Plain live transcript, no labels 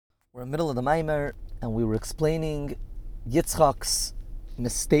We're in the middle of the Maimer, and we were explaining Yitzchak's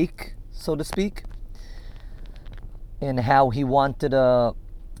mistake, so to speak, in how he wanted to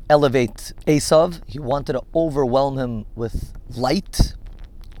elevate Esav. He wanted to overwhelm him with light,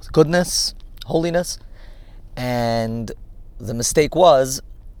 with goodness, holiness, and the mistake was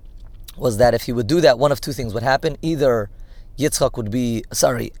that if he would do that, one of two things would happen. Either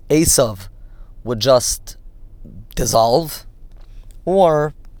Esav would just dissolve,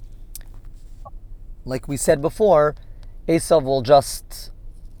 or, like we said before, Esav will just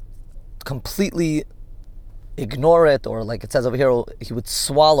completely ignore it, or like it says over here, he would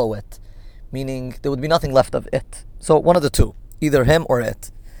swallow it, meaning there would be nothing left of it. So one of the two, either him or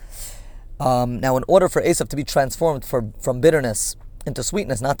it. Now, in order for Esav to be transformed from bitterness into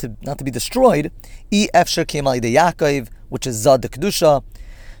sweetness, not to be destroyed, Yaakov, which is Dekdosha,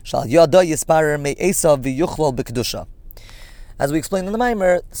 shall yada Yitברר me Esav ויוכלל בקדושה. As we explained in the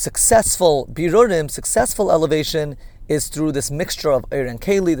Maimer, successful birurim, successful elevation, is through this mixture of Eir and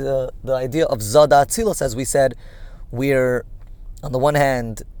Keli, the idea of Zada Atzilos, as we said, where on the one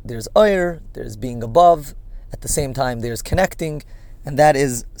hand there's Eir, there's being above, at the same time there's connecting, and that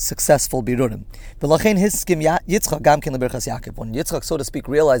is successful birurim. Velכן הסכים יצחק גם כן לברכת יעקב. When Yitzchak, so to speak,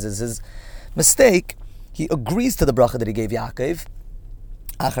 realizes his mistake, he agrees to the bracha that he gave Yaakov.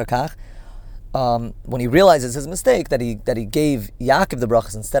 Achar kach, when he realizes his mistake, that he gave Yaakov the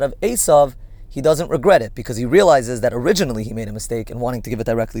brachas instead of Esav, he doesn't regret it, because he realizes that originally he made a mistake in wanting to give it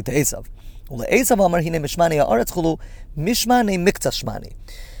directly to Esav. משmני הארץ משמני מקצת שמני.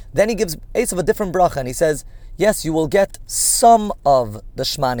 Then he gives Esav a different bracha, and he says, yes, you will get some of the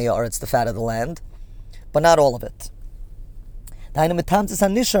Shmani הארץ, the fat of the land, but not all of it. דהיינו מתמצית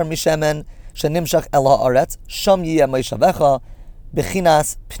הנשאר משמן שנמשך הארץ, שם יהיה מושבך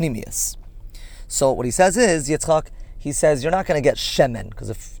בחינת פנימי. So what he says is, Yitzchak, he says, you're not going to get shemen, because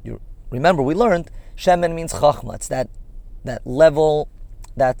if you remember, we learned, shemen means chachma. It's that level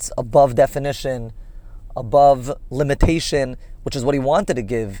that's above definition, above limitation, which is what he wanted to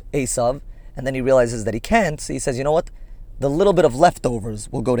give Esav, and then he realizes that he can't, so he says, you know what, the little bit of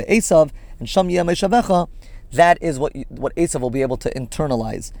leftovers will go to Esav, and sham yeh moshevecha, that is what Esav will be able to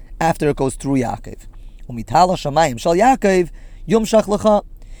internalize after it goes through Yaakov. Um'tal hashamayim shel Yaakov yuמשך lecha.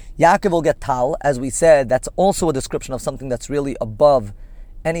 Yaakov will get tal, as we said. That's also a description of something that's really above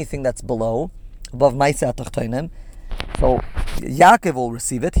anything that's below, above ma'aseh atachtonim. So Yaakov will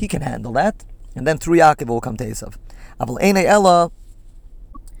receive it; he can handle that, and then through Yaakov it will come to Esav. Aval einei ela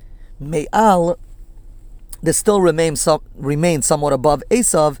me'al, this still remains somewhat above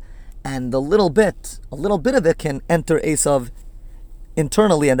Esav, and a little bit of it can enter Esav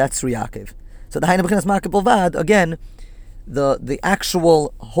internally, and that's through Yaakov. So the dehaynu b'chinas makif bilvad, again, the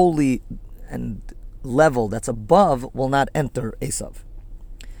actual holy and level that's above will not enter Esav.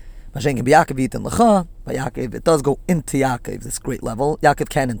 By Yaakov, it does go into Yaakov, this great level. Yaakov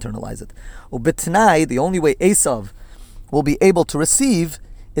can internalize it. Ubitnai, the only way Esav will be able to receive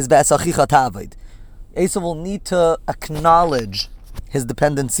is b'asachicha ta'aved. Esav will need to acknowledge his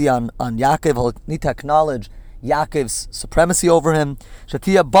dependency on Yaakov. He'll need to acknowledge Yaakov's supremacy over him.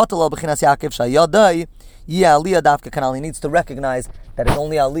 Shatiya batal b'chinas Yaakov shayadai. Yeah, Aliyah Dafka Kanal. He needs to recognize that his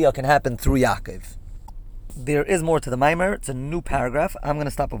only Aliyah can happen through Yaakov. There is more to the Maimer. It's a new paragraph. I'm going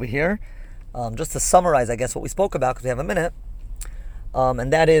to stop over here. Just to summarize, I guess, what we spoke about, because we have a minute.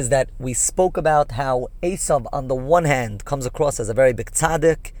 And that is that we spoke about how Esav, on the one hand, comes across as a very big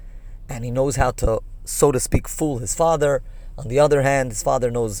tzaddik, and he knows how to, so to speak, fool his father. On the other hand, his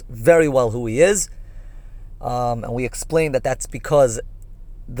father knows very well who he is. And we explained that that's because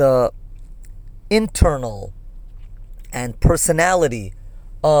the internal and personality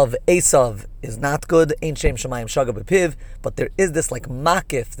of Esav is not good. Ein shem shamayim shaga b'piv, but there is this like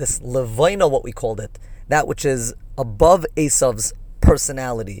makif, this levina, what we called it, that which is above Esav's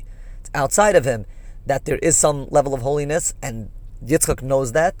personality. It's outside of him, that there is some level of holiness, and Yitzchak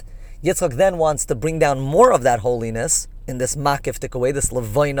knows that. Yitzchak then wants to bring down more of that holiness in this makiftic way, this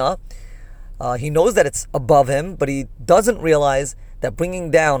levina. He knows that it's above him, but he doesn't realize that bringing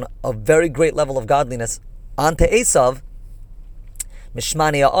down a very great level of godliness onto Esav,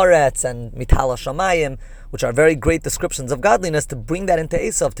 Mishmani Haaretz and Mital Hashamayim, which are very great descriptions of godliness, to bring that into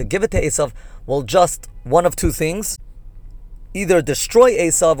Esav, to give it to Esav, will just one of two things: either destroy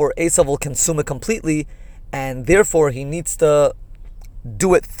Esav, or Esav will consume it completely, and therefore he needs to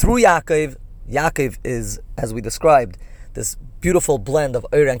do it through Yaakov. Yaakov is, as we described, this beautiful blend of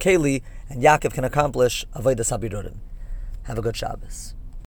Eir and Keli, and Yaakov can accomplish Avodas HaBirurim. Have a good Shabbos.